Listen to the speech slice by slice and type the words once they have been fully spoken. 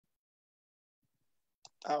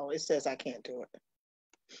Oh, it says I can't do it.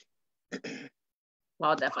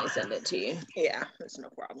 Well, I'll definitely send it to you. Yeah, it's no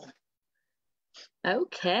problem.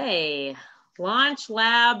 Okay. Launch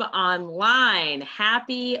Lab Online.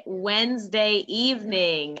 Happy Wednesday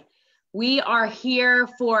evening. We are here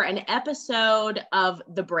for an episode of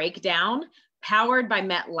The Breakdown, powered by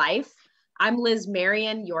MetLife. I'm Liz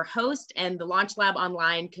Marion, your host and the Launch Lab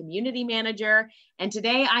Online community manager. And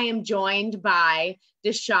today I am joined by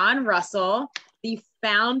Deshawn Russell, the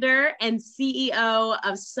founder and CEO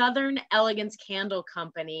of Southern Elegance Candle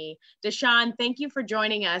Company. Deshawn, thank you for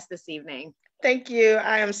joining us this evening. Thank you.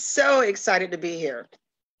 I am so excited to be here.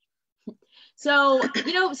 So,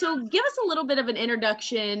 so give us a little bit of an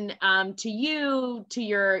introduction to you, to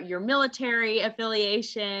your military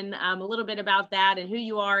affiliation, a little bit about that and who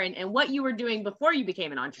you are and what you were doing before you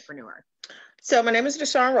became an entrepreneur. So my name is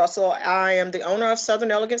Deshawn Russell. I am the owner of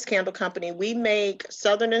Southern Elegance Candle Company. We make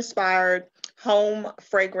Southern-inspired home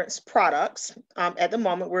fragrance products. At the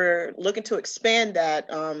moment, we're looking to expand that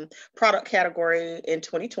product category in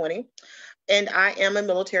 2020. And I am a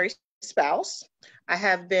military spouse. I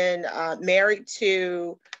have been married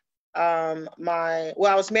to I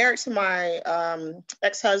was married to my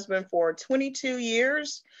ex-husband for 22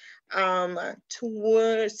 years.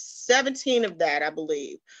 17 of that, I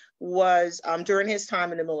believe, was during his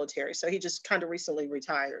time in the military. So he just kind of recently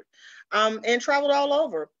retired and traveled all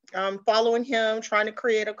over, following him, trying to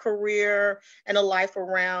create a career and a life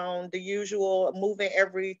around the usual moving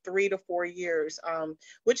every 3 to 4 years,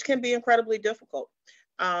 which can be incredibly difficult.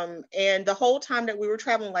 And the whole time that we were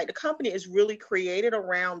traveling, like the company is really created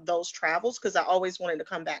around those travels because I always wanted to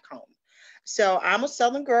come back home. So I'm a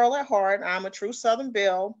Southern girl at heart. I'm a true Southern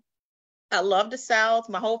belle. I love the South.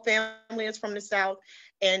 My whole family is from the South.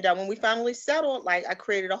 And when we finally settled, like I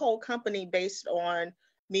created a whole company based on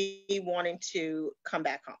me wanting to come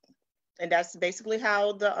back home. And that's basically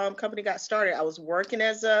how the company got started. I was working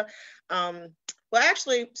as I'm going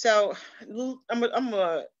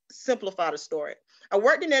to simplify the story. I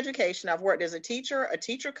worked in education. I've worked as a teacher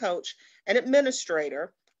coach, an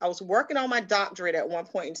administrator. I was working on my doctorate at one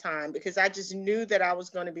point in time because I just knew that I was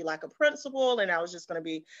going to be like a principal and I was just going to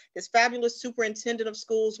be this fabulous superintendent of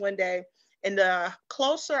schools one day. And the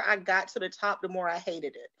closer I got to the top, the more I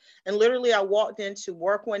hated it. And literally, I walked into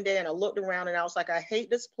work one day and I looked around and I was like, I hate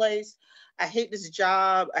this place. I hate this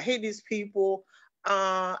job. I hate these people.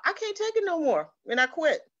 I can't take it no more. And I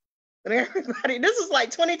quit. And everybody, this is like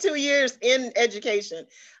 22 years in education.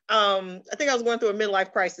 I think I was going through a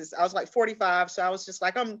midlife crisis. I was like 45. So I was just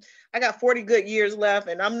like, I got 40 good years left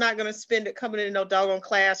and I'm not going to spend it coming in no doggone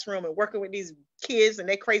classroom and working with these kids and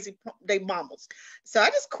they mamas. So I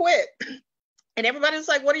just quit. And everybody was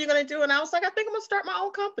like, what are you going to do? And I was like, I think I'm going to start my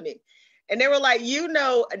own company. And they were like, you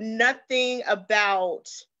know nothing about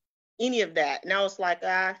any of that. And I was like,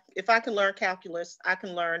 if I can learn calculus, I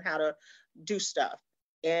can learn how to do stuff.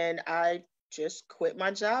 And I just quit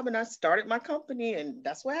my job and I started my company, and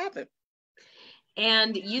that's what happened.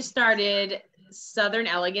 And you started Southern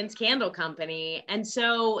Elegance Candle Company. And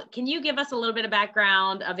so can you give us a little bit of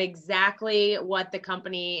background of exactly what the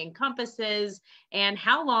company encompasses and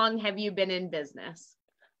how long have you been in business?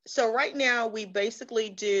 So right now we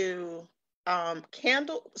basically do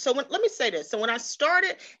candle. Let me say this. So when I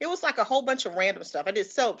started, it was like a whole bunch of random stuff. I did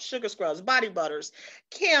soap, sugar scrubs, body butters,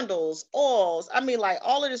 candles, oils. I mean, like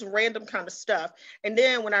all of this random kind of stuff. And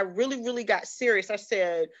then when I really, really got serious, I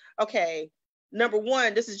said, okay, number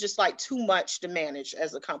one, this is just like too much to manage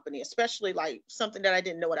as a company, especially like something that I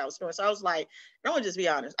didn't know what I was doing. So I was like, I'm gonna just be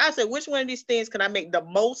honest. I said, which one of these things can I make the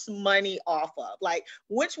most money off of? Like,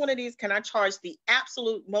 which one of these can I charge the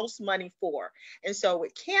absolute most money for? And so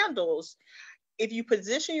with candles, if you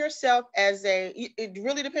position yourself it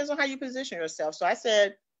really depends on how you position yourself. So I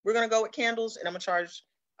said, we're gonna go with candles and I'm gonna charge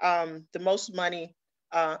the most money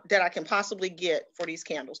that I can possibly get for these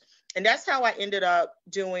candles. And that's how I ended up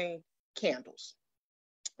doing candles.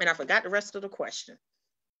 And I forgot the rest of the question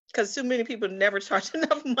because too many people never charge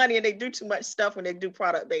enough money and they do too much stuff when they do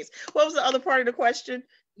product based. What was the other part of the question?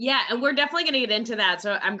 Yeah, and we're definitely going to get into that.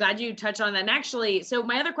 So I'm glad you touched on that. And actually, so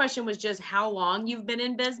my other question was just how long you've been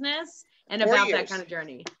in business and about that kind of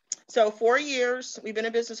journey. So 4 years, we've been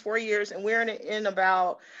in business 4 years, and we're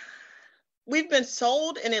we've been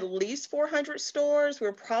sold in at least 400 stores.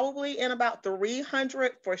 We're probably in about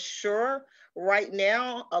 300 for sure. Right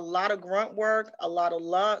now, a lot of grunt work, a lot of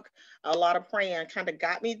luck, a lot of praying kind of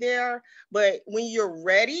got me there. But when you're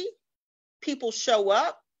ready, people show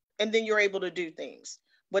up and then you're able to do things.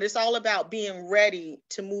 But it's all about being ready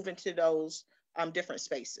to move into those different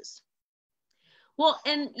spaces. Well,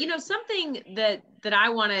 and something that I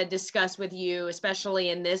want to discuss with you, especially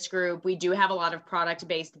in this group, we do have a lot of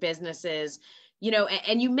product-based businesses,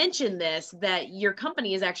 and you mentioned this, that your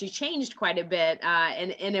company has actually changed quite a bit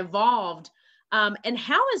and evolved. And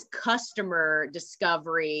how has customer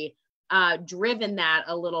discovery driven that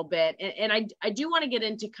a little bit? And I do want to get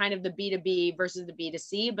into kind of the B2B versus the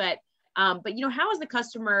B2C, but how has the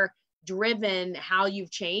customer driven how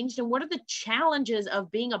you've changed, and what are the challenges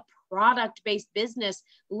of being a product-based business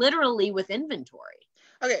literally with inventory?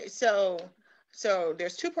 Okay, so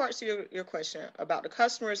there's two parts to your question about the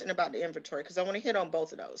customers and about the inventory, because I want to hit on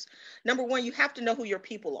both of those. Number one, you have to know who your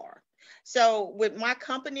people are. So with my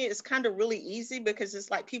company, it's kind of really easy because it's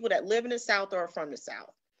like people that live in the South or are from the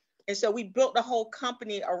South. And so we built the whole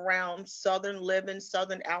company around Southern living,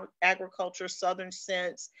 Southern agriculture, Southern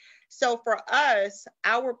sense. So for us,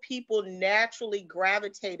 our people naturally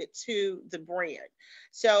gravitated to the brand.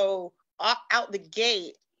 So out the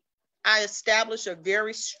gate, I established a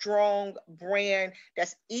very strong brand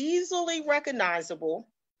that's easily recognizable.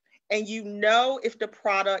 And if the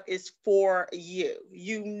product is for you,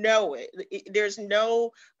 There's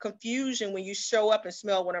no confusion when you show up and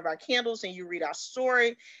smell one of our candles and you read our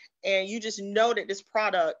story, and you just know that this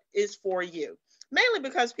product is for you. Mainly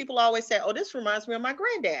because people always say, oh, this reminds me of my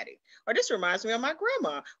granddaddy, or this reminds me of my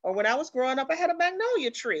grandma, or when I was growing up, I had a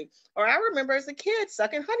magnolia tree, or I remember as a kid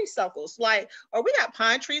sucking honeysuckles, or we got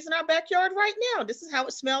pine trees in our backyard right now. This is how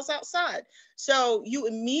it smells outside. So you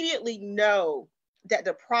immediately know that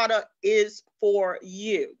the product is for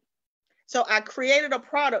you. So I created a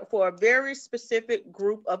product for a very specific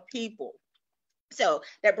group of people. So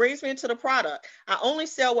that brings me into the product. I only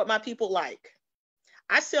sell what my people like.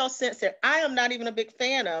 I sell scents that I am not even a big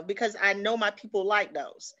fan of because I know my people like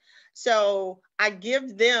those. So I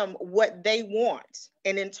give them what they want.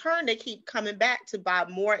 And in turn, they keep coming back to buy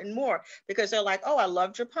more and more because they're like, oh, I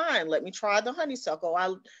loved your pine. Let me try the honeysuckle. I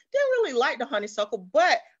didn't really like the honeysuckle,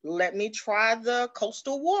 but let me try the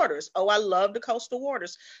coastal waters. Oh, I love the coastal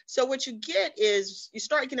waters. So what you get is you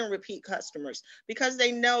start getting repeat customers because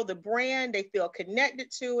they know the brand, they feel connected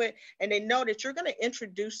to it, and they know that you're going to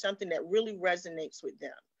introduce something that really resonates with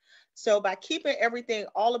them. So by keeping everything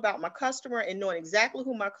all about my customer and knowing exactly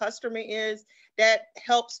who my customer is, that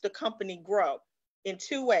helps the company grow in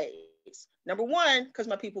two ways. Number one, because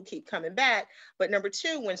my people keep coming back. But number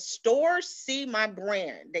two, when stores see my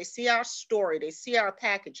brand, they see our story, they see our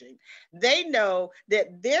packaging, they know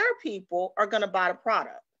that their people are going to buy the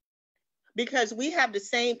product because we have the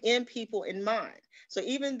same end people in mind. So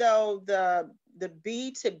even though the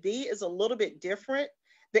B2B is a little bit different,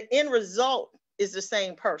 the end result is the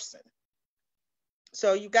same person.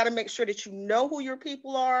 So you got to make sure that you know who your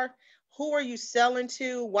people are. Who are you selling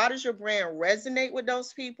to? Why does your brand resonate with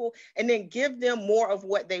those people? And then give them more of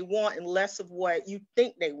what they want and less of what you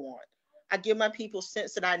think they want. I give my people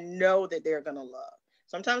scents that I know that they're going to love.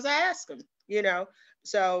 Sometimes I ask them.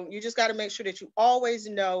 So you just got to make sure that you always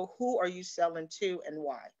know who are you selling to and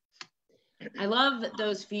why. I love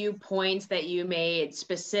those few points that you made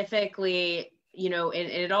specifically, and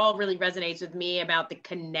it all really resonates with me about the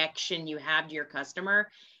connection you have to your customer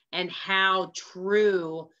and how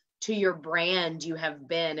true to your brand you have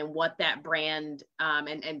been and what that brand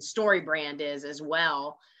and story brand is as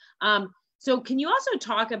well. So can you also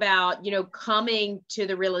talk about, coming to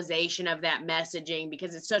the realization of that messaging,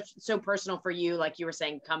 because it's so personal for you, like you were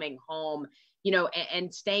saying, coming home,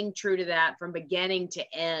 and staying true to that from beginning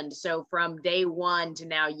to end. So from day one to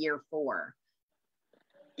now year 4.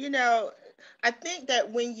 I think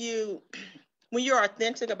that when you're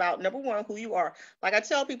authentic about, number one, who you are, like I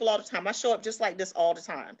tell people all the time, I show up just like this all the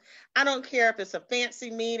time. I don't care if it's a fancy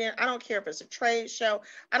meeting. I don't care if it's a trade show.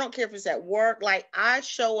 I don't care if it's at work. Like I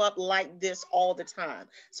show up like this all the time.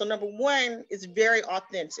 So number one is very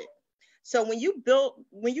authentic. So when you build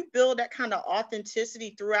that kind of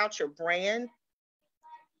authenticity throughout your brand,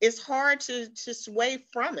 it's hard to sway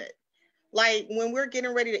from it. Like when we're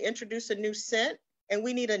getting ready to introduce a new scent and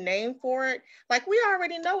we need a name for it, like we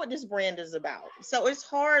already know what this brand is about. So it's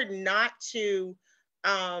hard not to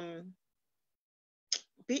I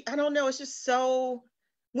don't know, it's just so,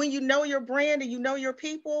 when you know your brand and you know your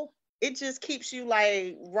people, it just keeps you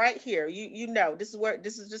like right here. This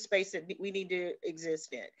is the space that we need to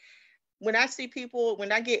exist in. When I see people,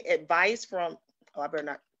 when I get advice from, oh, I better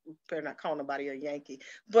not call nobody a Yankee,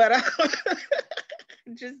 but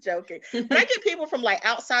just joking. When I get people from like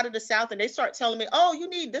outside of the South and they start telling me, oh, you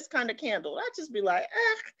need this kind of candle, I just be like,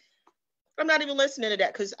 I'm not even listening to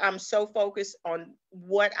that because I'm so focused on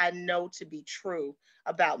what I know to be true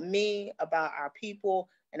about me, about our people,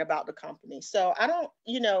 and about the company. So I don't,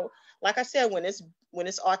 like I said, when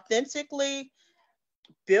it's authentically,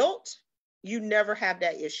 built, you never have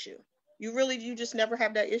that issue. You just never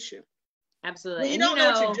have that issue. Absolutely. When you And don't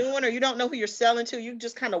know what you're doing or you don't know who you're selling to, you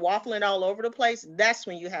just kind of waffling all over the place. That's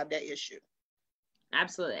when you have that issue.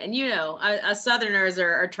 absolutely. And us Southerners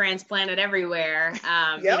are transplanted everywhere.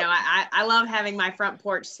 Yep. I love having my front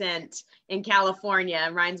porch scent in California. It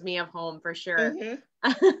reminds me of home for sure.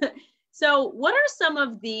 Mm-hmm. So what are some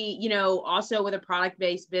of the, also with a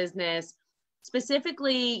product-based business,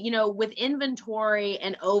 specifically, with inventory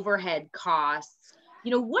and overhead costs,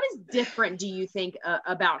 what is different, do you think,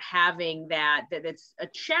 about having that's a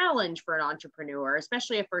challenge for an entrepreneur,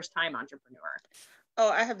 especially a first-time entrepreneur? Oh,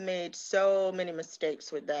 I have made so many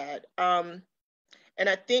mistakes with that. And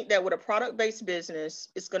I think that with a product-based business,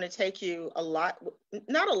 it's going to take you not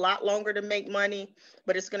a lot longer to make money,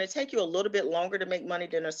 but it's going to take you a little bit longer to make money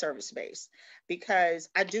than a service-based, because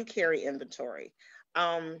I do carry inventory.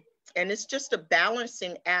 And it's just a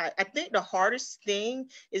balancing act. I think the hardest thing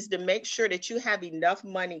is to make sure that you have enough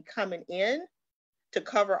money coming in to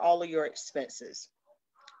cover all of your expenses.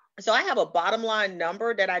 So I have a bottom line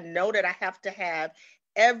number that I know that I have to have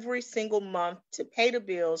every single month to pay the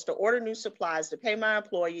bills, to order new supplies, to pay my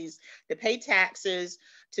employees, to pay taxes,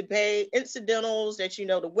 to pay incidentals that,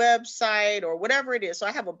 the website or whatever it is. So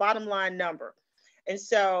I have a bottom line number. And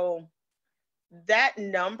so that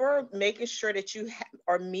number, making sure that you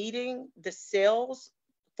are meeting the sales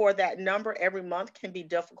for that number every month can be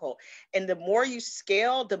difficult. And the more you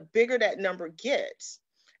scale, the bigger that number gets.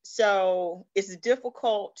 So it's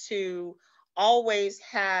difficult to always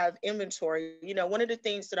have inventory. One of the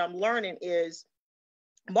things that I'm learning is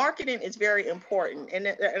marketing is very important. And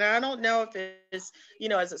I don't know if it's,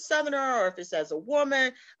 as a Southerner or if it's as a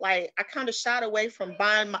woman, like I kind of shied away from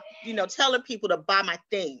buying telling people to buy my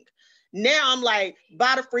thing. Now I'm like,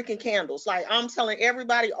 buy the freaking candles. Like I'm telling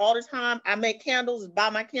everybody all the time, I make candles, buy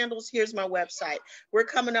my candles. Here's my website. We're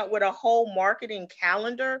coming up with a whole marketing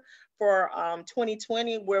calendar for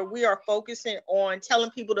 2020 where we are focusing on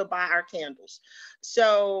telling people to buy our candles.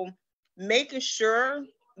 So making sure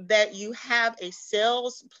that you have a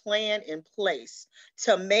sales plan in place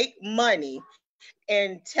to make money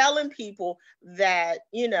and telling people that,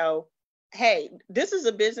 hey, this is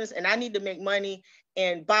a business and I need to make money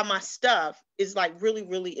and buy my stuff is like really,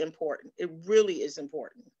 really important. It really is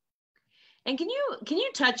important. And can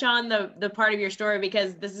you touch on the part of your story,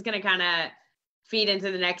 because this is going to kind of feed into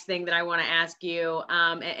the next thing that I want to ask you.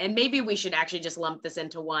 And maybe we should actually just lump this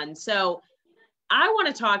into one. So I want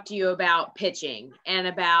to talk to you about pitching and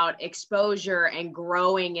about exposure and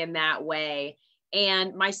growing in that way.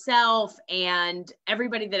 And myself and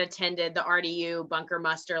everybody that attended the RDU Bunker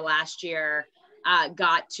Muster last year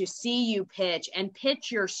got to see you pitch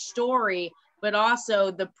your story, but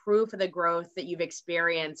also the proof of the growth that you've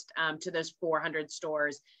experienced to those 400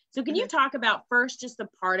 stores. So can you talk about first just the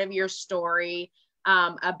part of your story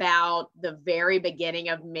about the very beginning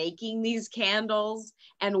of making these candles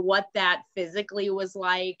and what that physically was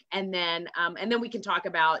like, and then we can talk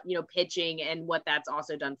about pitching and what that's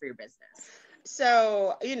also done for your business.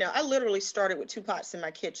 So I literally started with 2 pots in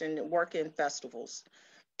my kitchen working festivals,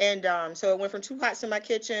 and so it went from 2 pots in my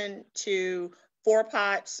kitchen to 4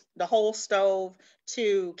 pots, the whole stove,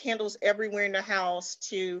 to candles everywhere in the house,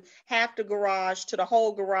 to half the garage, to the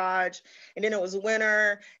whole garage. And then it was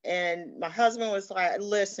winter, and my husband was like,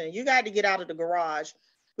 listen, you got to get out of the garage.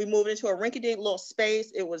 We moved into a rinky-dink little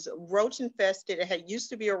space. It was roach infested. It had used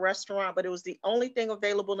to be a restaurant, but it was the only thing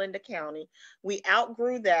available in the county. We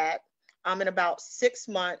outgrew that. In about 6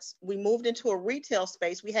 months, we moved into a retail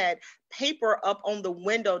space. We had paper up on the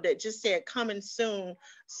window that just said "Coming soon,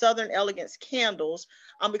 Southern Elegance candles,"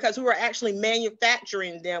 because we were actually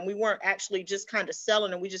manufacturing them. We weren't actually just kind of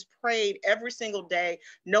selling them. We just prayed every single day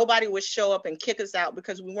nobody would show up and kick us out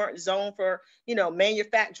because we weren't zoned for,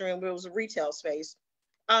 manufacturing. But it was a retail space.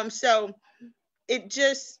 So it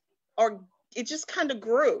just kind of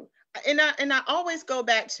grew. And I always go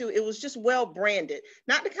back to, it was just well branded,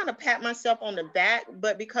 not to kind of pat myself on the back,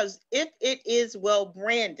 but because if it is well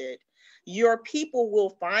branded, your people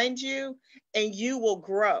will find you and you will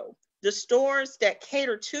grow. The stores that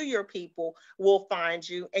cater to your people will find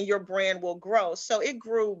you and your brand will grow. So it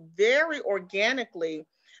grew very organically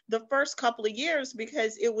the first couple of years,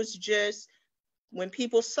 because it was just, when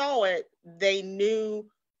people saw it, they knew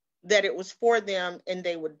that it was for them and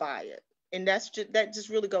they would buy it. And that just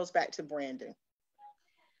really goes back to branding.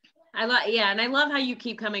 And I love how you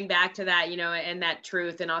keep coming back to that, and that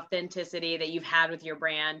truth and authenticity that you've had with your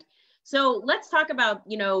brand. So let's talk about,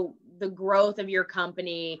 the growth of your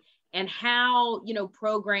company and how,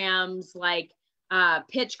 programs like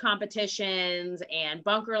pitch competitions and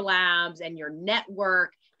bunker labs and your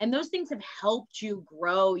network And those things have helped you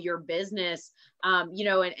grow your business, you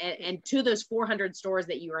know, and to those 400 stores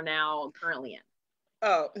that you are now currently in.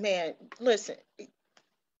 Oh man, listen,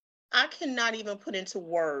 I cannot even put into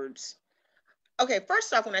words. Okay,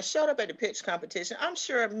 first off, when I showed up at the pitch competition, I'm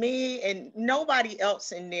sure me and nobody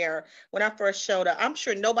else in there, when I first showed up, I'm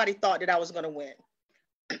sure nobody thought that I was going to win.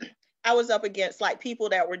 I was up against like people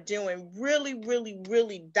that were doing really, really,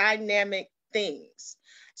 really dynamic things.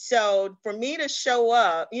 So for me to show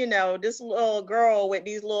up, you know, this little girl with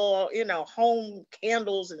these little, you know, home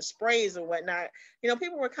candles and sprays and whatnot, you know,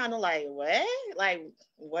 people were kind of like, what? Like,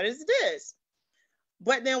 what is this?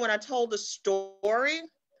 But then when I told the story,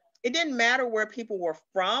 it didn't matter where people were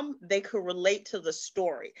from, they could relate to the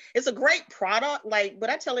story. It's a great product, like,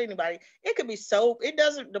 but I tell anybody, it could be soap. It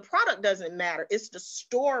doesn't, the product doesn't matter. It's the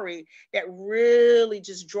story that really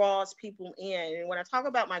just draws people in. And when I talk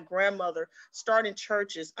about my grandmother starting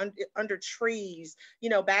churches under trees,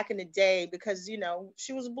 you know, back in the day, because, you know,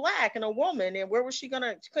 she was Black and a woman, and where was she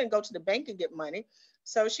gonna, she couldn't go to the bank and get money.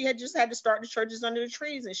 So she had just had to start the churches under the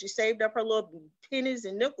trees, and she saved up her little pennies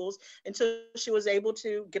and nickels until she was able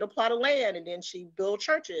to get a plot of land, and then she built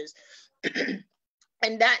churches.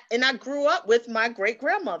 And I grew up with my great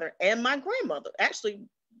grandmother and my grandmother, actually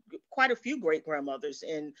quite a few great grandmothers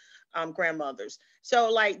and grandmothers.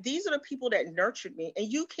 So like these are the people that nurtured me,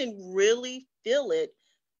 and you can really feel it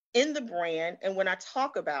in the brand and when I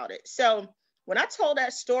talk about it. So when I told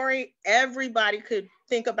that story, everybody could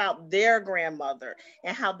think about their grandmother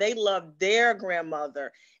and how they loved their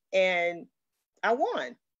grandmother, and I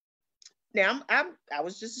won. Now I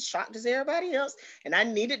was just as shocked as everybody else, and I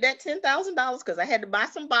needed that $10,000 because I had to buy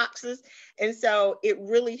some boxes, and so it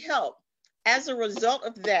really helped. As a result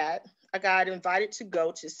of that, I got invited to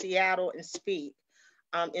go to Seattle and speak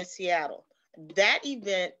in Seattle. That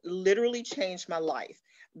event literally changed my life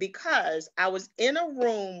because I was in a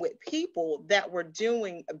room with people that were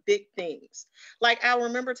doing big things. Like I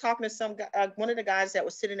remember talking to some guy, one of the guys that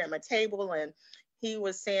was sitting at my table, and he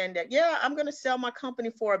was saying that, yeah, I'm going to sell my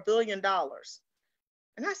company for $1 billion.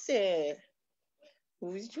 And I said,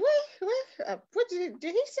 what did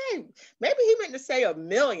he say? Maybe he meant to say 1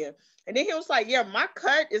 million. And then he was like, yeah, my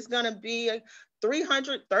cut is going to be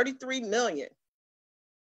 333 million.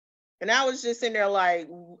 And I was just in there like,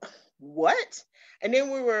 what? And then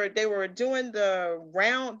they were doing the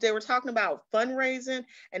round, they were talking about fundraising,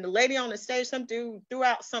 and the lady on the stage, some dude threw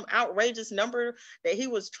out some outrageous number that he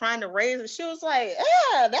was trying to raise. And she was like,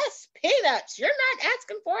 ah, that's peanuts. You're not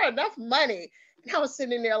asking for enough money. And I was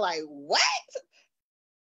sitting there like, what?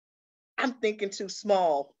 I'm thinking too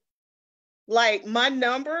small. Like my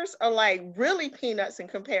numbers are like really peanuts in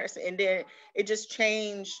comparison. And then it just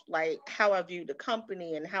changed like how I view the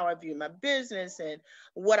company and how I view my business and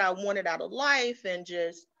what I wanted out of life. And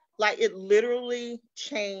just like it literally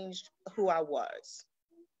changed who I was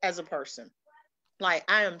as a person. Like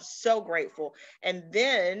I am so grateful. And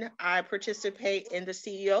then I participate in the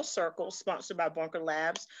CEO Circle sponsored by Bunker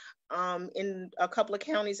Labs in a couple of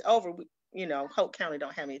counties over. You know, Hope County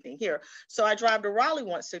don't have anything here. So I drive to Raleigh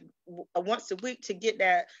once a week to get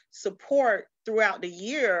that support throughout the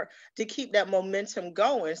year to keep that momentum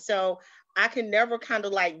going. So I can never kind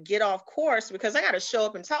of like get off course because I got to show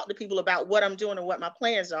up and talk to people about what I'm doing and what my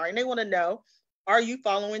plans are. And they want to know, are you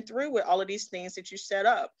following through with all of these things that you set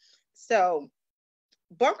up? So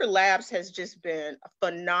Bunker Labs has just been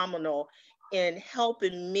phenomenal in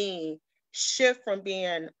helping me shift from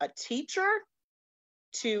being a teacher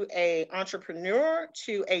to a entrepreneur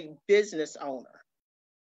to a business owner.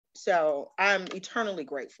 So I'm eternally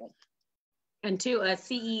grateful. And to a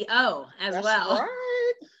CEO as That's well.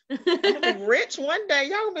 Right. I'm gonna be rich one day.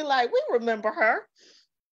 Y'all gonna be like, we remember her.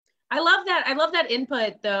 I love that. I love that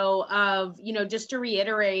input though of, you know, just to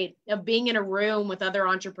reiterate of being in a room with other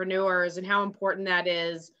entrepreneurs and how important that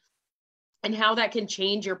is and how that can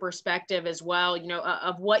change your perspective as well, you know,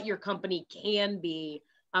 of what your company can be,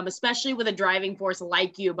 especially with a driving force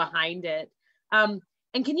like you behind it. And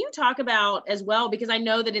can you talk about as well, because I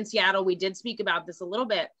know that in Seattle, we did speak about this a little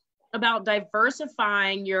bit, about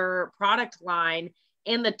diversifying your product line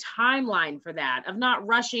and the timeline for that, of not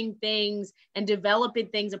rushing things and developing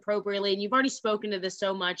things appropriately. And you've already spoken to this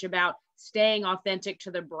so much about staying authentic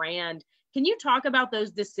to the brand. Can you talk about those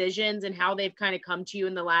decisions and how they've kind of come to you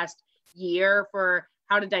in the last year for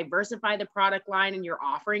how to diversify the product line and your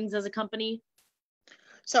offerings as a company?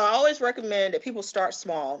 So I always recommend that people start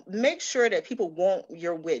small. Make sure that people want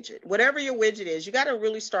your widget. Whatever your widget is, you got to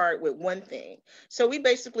really start with one thing. So we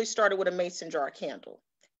basically started with a mason jar candle.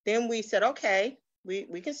 Then we said, okay, we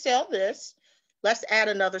can sell this. let's add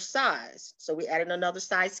another size. So we added another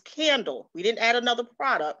size candle. We didn't add another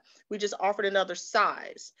product. We just offered another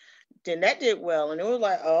size. Then that did well. And it was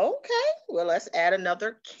like, oh, okay, well, let's add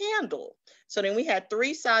another candle. So then we had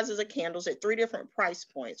 3 sizes of candles at 3 different price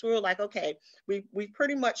points. We were like, okay, we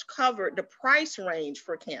pretty much covered the price range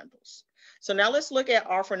for candles. So now let's look at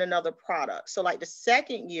offering another product. So like the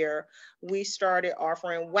second year, we started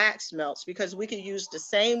offering wax melts because we could use the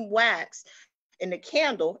same wax in the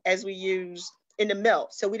candle as we used in the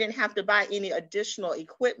melt. So we didn't have to buy any additional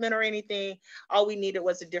equipment or anything. All we needed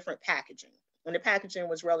was a different packaging. And the packaging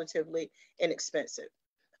was relatively inexpensive.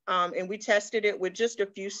 And we tested it with just a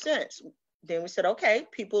few cents. Then we said, okay,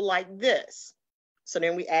 people like this. So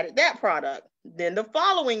then we added that product. Then the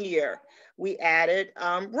following year, we added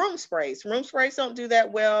room sprays. Room sprays don't do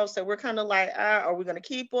that well. So we're kind of like, are we going to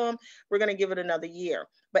keep them? We're going to give it another year.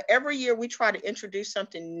 But every year we try to introduce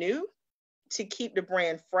something new to keep the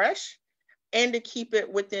brand fresh and to keep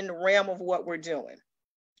it within the realm of what we're doing.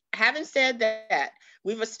 Having said that,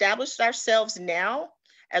 we've established ourselves now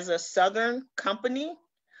as a Southern company.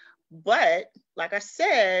 But like I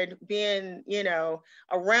said, being,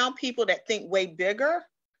 around people that think way bigger,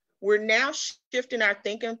 we're now shifting our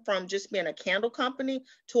thinking from just being a candle company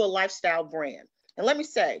to a lifestyle brand. And let me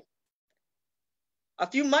say, a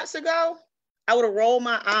few months ago, I would have rolled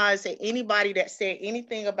my eyes at anybody that said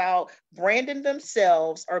anything about branding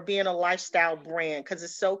themselves or being a lifestyle brand because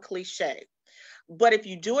it's so cliche. But if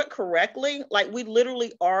you do it correctly, like we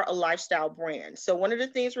literally are a lifestyle brand. So one of the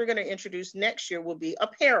things we're going to introduce next year will be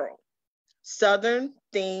apparel, Southern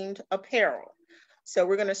themed apparel. So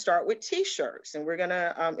we're going to start with t-shirts, and we're going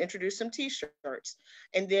to introduce some t-shirts.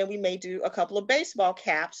 And then we may do a couple of baseball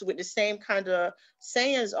caps with the same kind of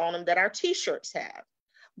sayings on them that our t-shirts have.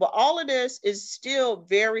 But all of this is still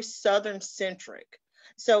very Southern centric.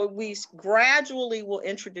 So we gradually will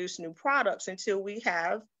introduce new products until we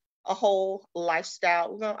have a whole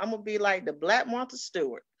lifestyle. I'm going to be like the Black Martha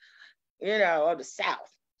Stewart, of the South.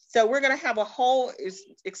 So we're going to have a whole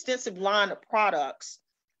extensive line of products,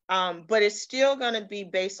 but it's still going to be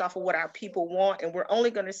based off of what our people want, and we're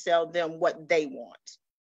only going to sell them what they want.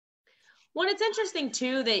 Well, it's interesting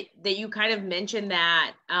too that you kind of mentioned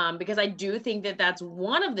that because I do think that that's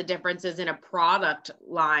one of the differences in a product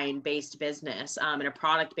line based business, in a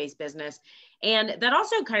product based business. And that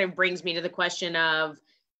also kind of brings me to the question of,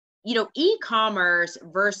 e-commerce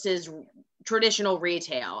versus traditional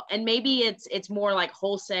retail. And maybe it's more like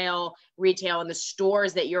wholesale retail in the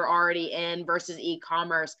stores that you're already in versus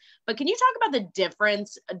e-commerce. But can you talk about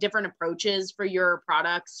the different approaches for your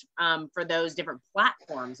products for those different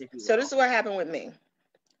platforms, if you will? So this is what happened with me.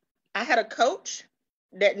 I had a coach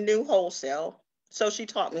that knew wholesale, so she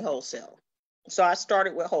taught me wholesale. So I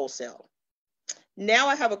started with wholesale. Now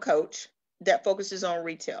I have a coach that focuses on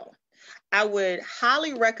retail. I would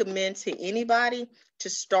highly recommend to anybody to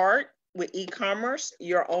start with e-commerce,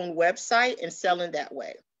 your own website, and selling that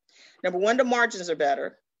way. Number one, the margins are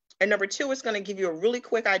better. And number two, it's going to give you a really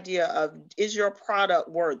quick idea of, is your product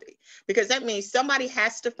worthy? Because that means somebody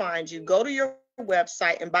has to find you, go to your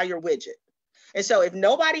website and buy your widget. And so if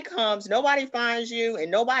nobody comes, nobody finds you, and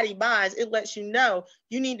nobody buys, it lets you know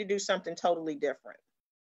you need to do something totally different.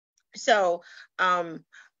 So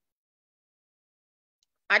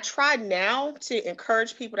I try now to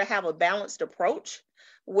encourage people to have a balanced approach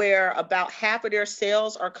where about half of their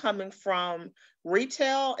sales are coming from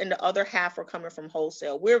retail and the other half are coming from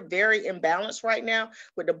wholesale. We're very imbalanced right now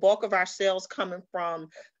with the bulk of our sales coming from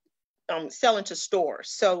selling to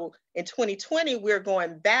stores. So in 2020, we're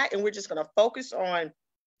going back and we're just going to focus on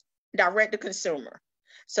direct to consumer.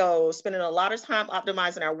 So spending a lot of time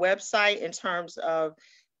optimizing our website in terms of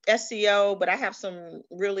SEO, but I have some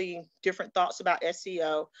really different thoughts about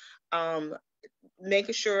SEO.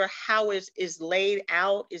 Making sure how it is laid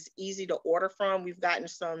out is easy to order from. We've gotten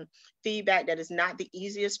some feedback that is not the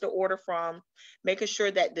easiest to order from. Making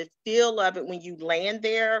sure that the feel of it when you land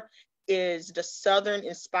there is the Southern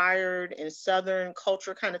inspired and Southern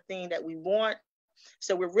culture kind of thing that we want.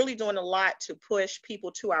 So we're really doing a lot to push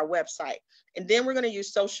people to our website. And then we're going to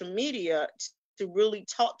use social media to really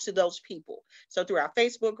talk to those people. So through our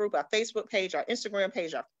Facebook group, our Facebook page, our Instagram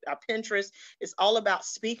page, our Pinterest, it's all about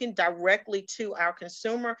speaking directly to our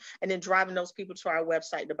consumer and then driving those people to our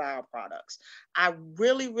website to buy our products. I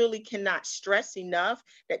really, really cannot stress enough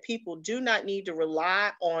that people do not need to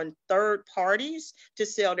rely on third parties to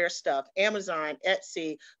sell their stuff. Amazon,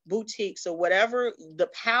 Etsy, boutiques, or whatever. The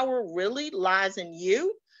power really lies in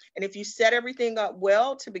you. And if you set everything up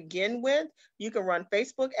well to begin with, you can run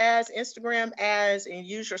Facebook ads, Instagram ads, and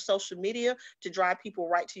use your social media to drive people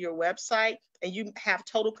right to your website. And you have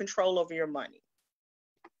total control over your money.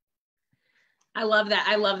 I love that.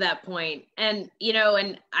 I love that point. And,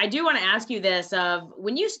 and I do want to ask you this of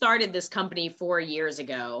when you started this company 4 years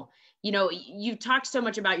ago, you talked so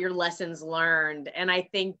much about your lessons learned. And I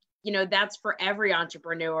think, that's for every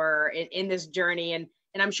entrepreneur in this journey. And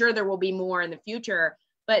I'm sure there will be more in the future,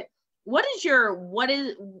 but what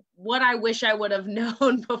I wish I would have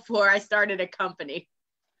known before I started a company?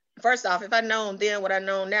 First off, if I known then what I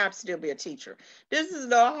know now, I'd still be a teacher. This is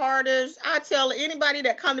the hardest. I tell anybody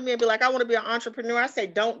that come to me and be like, I want to be an entrepreneur, I say,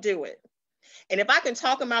 don't do it. And if I can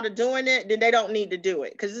talk them out of doing it, then they don't need to do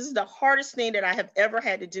it, because this is the hardest thing that I have ever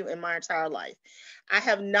had to do in my entire life.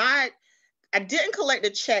 I didn't collect a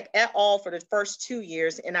check at all for the first 2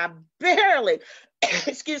 years, and I barely,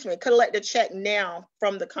 excuse me, collect a check now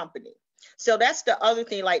from the company. So that's the other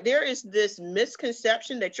thing. Like, there is this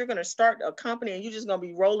misconception that you're going to start a company and you're just going to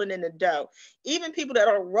be rolling in the dough. Even people that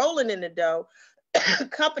are rolling in the dough,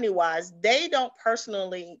 company wise, they don't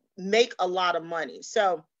personally make a lot of money.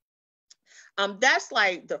 So that's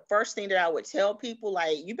like the first thing that I would tell people.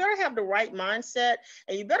 Like, you better have the right mindset,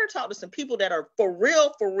 and you better talk to some people that are for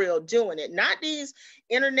real doing it, not these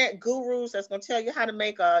internet gurus that's going to tell you how to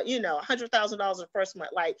make $100,000 the first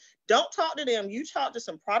month. Like, don't talk to them. You talk to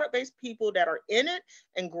some product-based people that are in it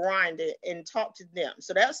and grind it, and talk to them.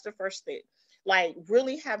 So that's the first thing. Like,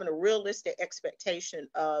 really having a realistic expectation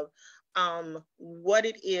of what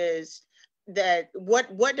it is that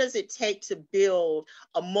what does it take to build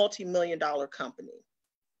a multi-million-dollar company.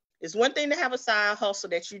 It's one thing to have a side hustle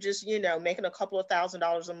that you just, making a couple of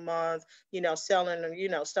 $1,000s a month,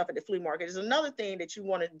 selling, stuff at the flea market. It's another thing that you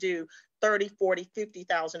want to do 30, 40,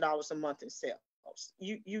 $50,000 a month in sales.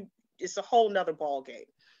 It's a whole nother ball game.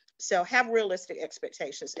 So have realistic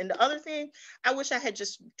expectations. And the other thing, I wish I had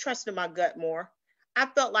just trusted my gut more. I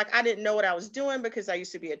felt like I didn't know what I was doing because I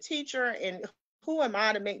used to be a teacher, and who am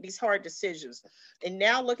I to make these hard decisions? And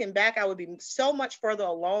now looking back, I would be so much further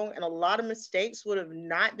along, and a lot of mistakes would have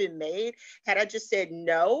not been made had I just said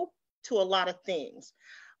no to a lot of things.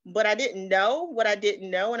 But I didn't know what I didn't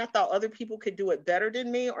know, and I thought other people could do it better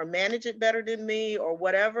than me or manage it better than me or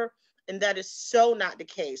whatever. And that is so not the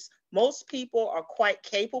case. Most people are quite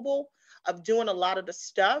capable of doing a lot of the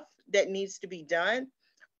stuff that needs to be done,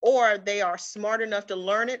 or they are smart enough to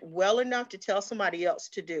learn it well enough to tell somebody else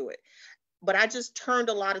to do it. But I just turned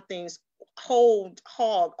a lot of things whole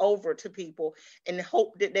hog over to people and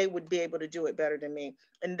hoped that they would be able to do it better than me,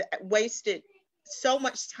 and wasted so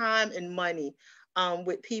much time and money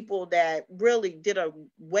with people that really did a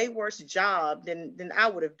way worse job than I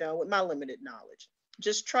would have done with my limited knowledge.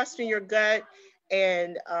 Just trusting your gut,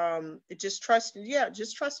 and just trusting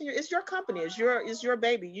it's your company, it's your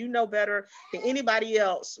baby. You know better than anybody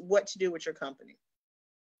else what to do with your company.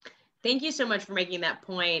 Thank you so much for making that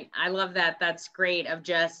point. I love that. That's great, of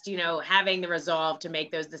just, having the resolve to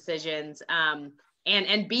make those decisions,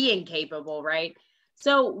 and being capable, right?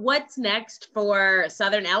 So what's next for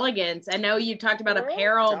Southern Elegance? I know you talked about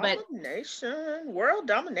apparel, but world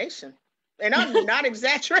domination. And I'm not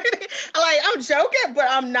exaggerating. Like, I'm joking, but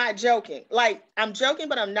I'm not joking. Like, I'm joking,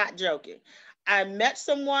 but I'm not joking. I met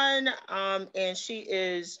someone, and she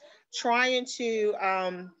is trying to,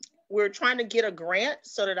 we're trying to get a grant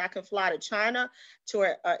so that I can fly to China to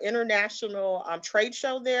an international trade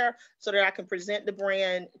show there, so that I can present the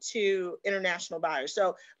brand to international buyers.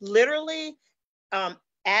 So literally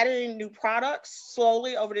adding new products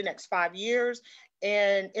slowly over the next 5 years,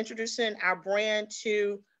 and introducing our brand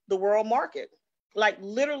to the world market, like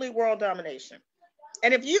literally world domination.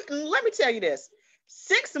 And let me tell you this,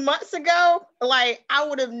 6 months ago, like, I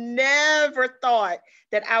would have never thought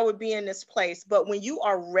that I would be in this place. But when you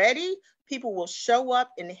are ready, people will show up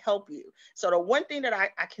and help you. So the one thing that I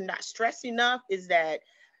cannot stress enough is that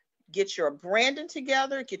get your branding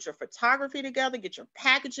together, get your photography together, get your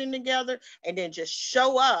packaging together, and then just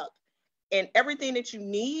show up. And everything that you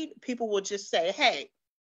need, people will just say, hey,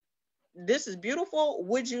 this is beautiful.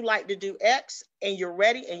 Would you like to do X? And you're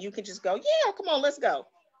ready, and you can just go, yeah, come on, let's go.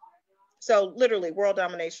 So literally world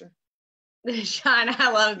domination. Sean,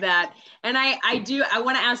 I love that. And I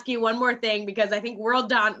want to ask you one more thing, because I think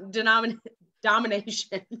world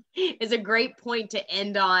domination is a great point to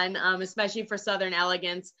end on, especially for Southern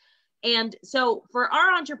Elegance. And so for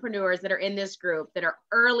our entrepreneurs that are in this group, that are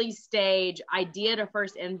early stage, idea to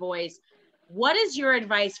first invoice, what is your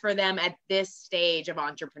advice for them at this stage of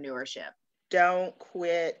entrepreneurship? Don't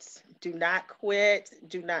quit. Do not quit.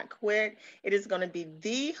 Do not quit. It is going to be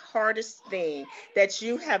the hardest thing that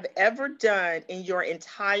you have ever done in your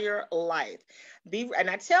entire life. And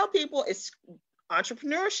I tell people,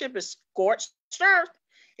 entrepreneurship is scorched earth.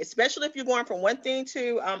 especially if you're going from one thing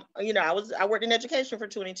to, I worked in education for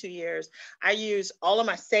 22 years. I use all of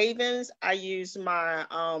my savings. I use my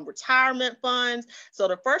retirement funds. So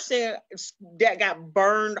the first thing that got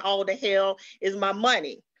burned all to hell is my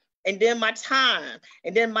money, and then my time,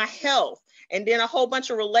 and then my health, and then a whole bunch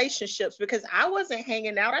of relationships, because I wasn't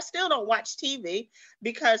hanging out. I still don't watch TV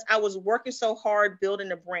because I was working so hard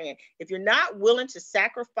building a brand. If you're not willing to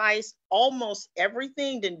sacrifice almost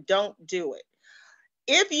everything, then don't do it.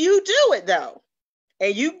 If you do it though,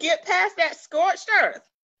 and you get past that scorched earth,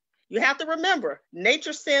 you have to remember,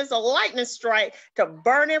 nature sends a lightning strike to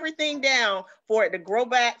burn everything down for it to grow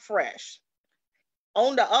back fresh.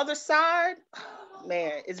 On the other side,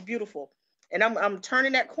 man, it's beautiful. And I'm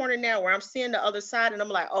turning that corner now where I'm seeing the other side, and I'm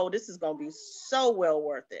like, oh, this is gonna be so well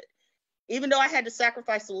worth it. Even though I had to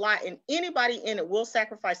sacrifice a lot, and anybody in it will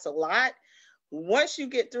sacrifice a lot, once you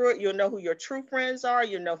get through it, you'll know who your true friends are,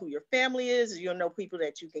 you'll know who your family is, you'll know people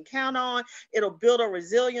that you can count on. It'll build a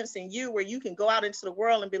resilience in you where you can go out into the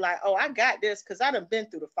world and be like, oh, I got this because I done been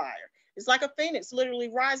through the fire. It's like a phoenix literally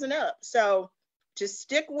rising up. So just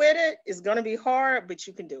stick with it. It's going to be hard, but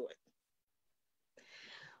you can do it.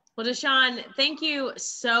 Well, Deshawn, thank you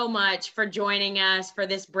so much for joining us for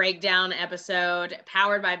this breakdown episode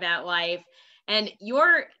powered by MetLife. And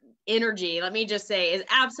your energy, let me just say, is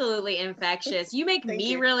absolutely infectious. You make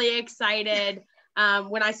me really excited.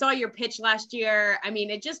 When I saw your pitch last year, I mean,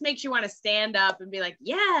 it just makes you want to stand up and be like,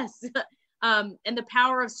 yes. And the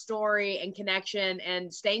power of story and connection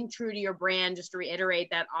and staying true to your brand, just to reiterate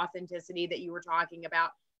that authenticity that you were talking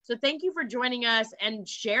about. So thank you for joining us and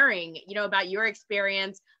sharing, about your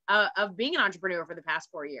experience of being an entrepreneur for the past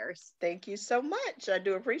 4 years. Thank you so much. I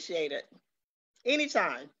do appreciate it.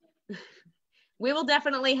 Anytime. We will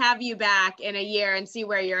definitely have you back in a year and see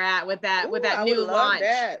where you're at with that I new would love launch.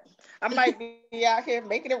 That. I might be out here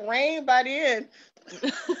making it rain by the end.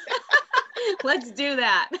 Let's do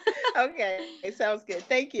that. Okay, sounds good.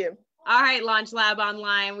 Thank you. All right, Launch Lab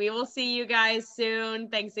Online. We will see you guys soon.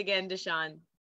 Thanks again, Deshawn.